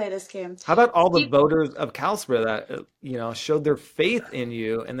 I want to play this game. How about all the voters of Calspra that showed their faith in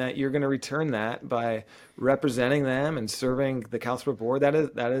you, and that you're going to return that by representing them and serving the Calspra board?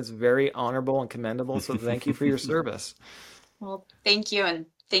 That is very honorable and commendable. So thank you for your service. Well, thank you, and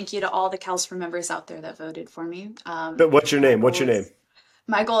thank you to all the CalSpra members out there that voted for me. But what's your name? What's your name?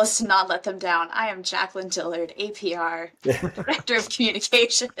 My goal is to not let them down. I am Jacqueline Dillard, APR, Director of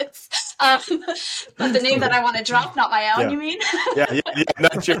Communications. But the name that I want to drop, not my own, Yeah. you mean? Yeah,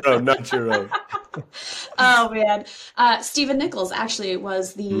 not your own, not your own. Oh, man. Stephen Nichols actually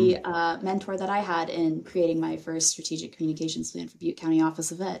was the mentor that I had in creating my first strategic communications plan for Butte County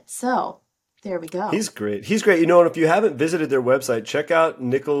Office of Ed. So there we go. He's great. He's great. You know, and if you haven't visited their website, check out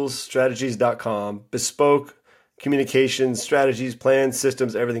nicholsstrategies.com. Bespoke communications, strategies, plans,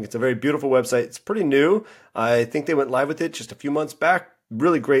 systems, everything. It's a very beautiful website. It's pretty new. I think they went live with it just a few months back.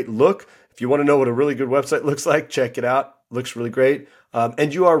 Really great look. If you want to know what a really good website looks like, check it out. Looks really great.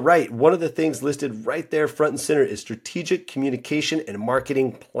 And you are right. One of the things listed right there front and center is strategic communication and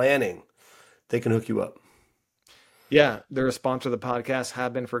marketing planning. They can hook you up. Yeah, they're a sponsor of the podcast,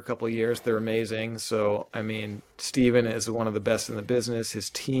 have been for a couple of years. They're amazing. So, I mean, Steven is one of the best in the business. His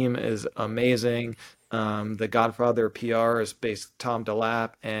team is amazing. The Godfather of PR is based Tom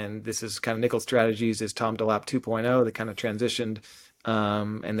DeLapp, and this is kind of Nickel Strategies is Tom DeLapp 2.0. They kind of transitioned,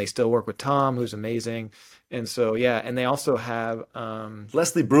 and they still work with Tom, who's amazing. And so, yeah, and they also have,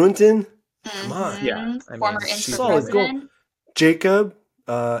 Leslie Bruinton, come on, yeah, I Former mean, Insta she's solid gold. president. Jacob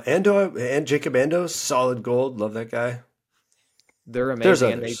Ando and Jacob Ando, solid gold. Love that guy. they're There's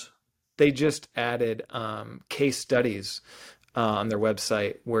amazing, and others. they just added case studies on their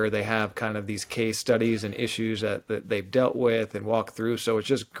website where they have kind of these case studies and issues that they've dealt with and walked through. So it's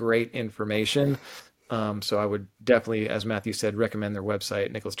just great information. So I would definitely, as Matthew said, recommend their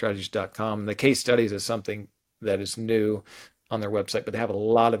website, nickelstrategies.com. The case studies is something that is new on their website, but they have a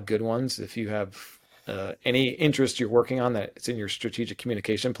lot of good ones. If you have any interest you're working on that it's in your strategic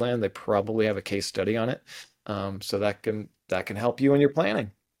communication plan, they probably have a case study on it. So that can help you in your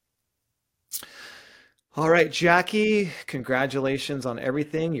planning. All right, Jackie, congratulations on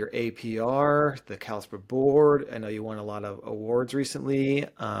everything, your APR, the Caliper board. I know you won a lot of awards recently.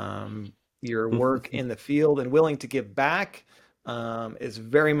 Your work in the field and willing to give back is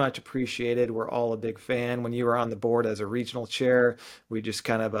very much appreciated. We're all a big fan. When you were on the board as a regional chair, we just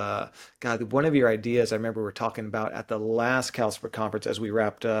kind of, God, one of your ideas I remember we were talking about at the last Caliper conference as we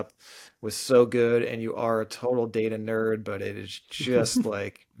wrapped up was so good. And you are a total data nerd, but it is just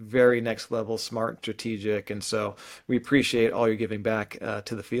like very next level, smart, strategic. And so we appreciate all you're giving back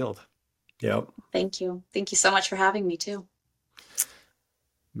to the field. Yep. Thank you. Thank you so much for having me too.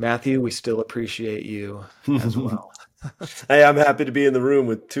 Matthew, we still appreciate you as well. Hey, I'm happy to be in the room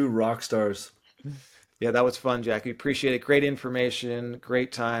with two rock stars. Yeah, that was fun, Jack. We appreciate it. Great information,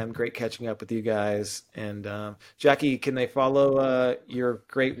 great time, great catching up with you guys. And Jackie, can they follow your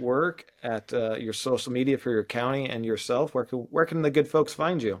great work at your social media for your county and yourself? Where can the good folks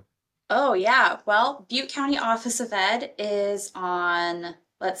find you? Oh, yeah. Well, Butte County Office of Ed is on,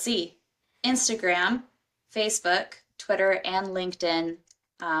 let's see, Instagram, Facebook, Twitter, and LinkedIn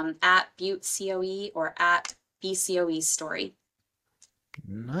at Butte COE or at BCOE Story.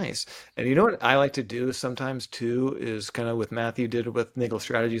 Nice. And you know what I like to do sometimes too is kind of with Matthew did with Nickel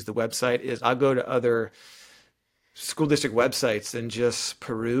Strategies, the website is I'll go to other school district websites and just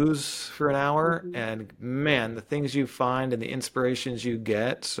peruse for an hour. And man, the things you find and the inspirations you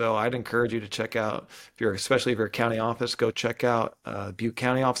get. So I'd encourage you to check out, especially if you're a county office, go check out Butte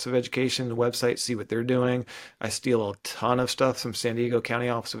County Office of Education, the website, see what they're doing. I steal a ton of stuff from San Diego County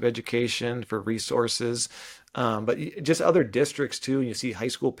Office of Education for resources. But just other districts too. You see high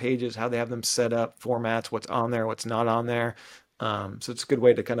school pages, how they have them set up, formats, what's on there, what's not on there. So it's a good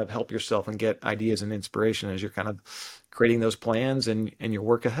way to kind of help yourself and get ideas and inspiration as you're kind of creating those plans and your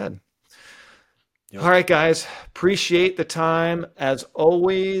work ahead. Yep. All right, guys, appreciate the time. As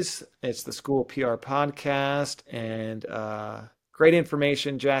always, it's the School PR Podcast and great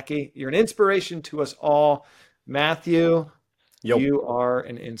information, Jackie. You're an inspiration to us all. Matthew, Yep. You are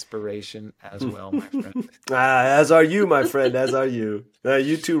an inspiration as well, my friend. As are you, my friend, as are you.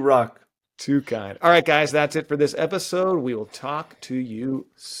 You too rock. Too kind. All right, guys, that's it for this episode. We will talk to you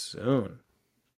soon.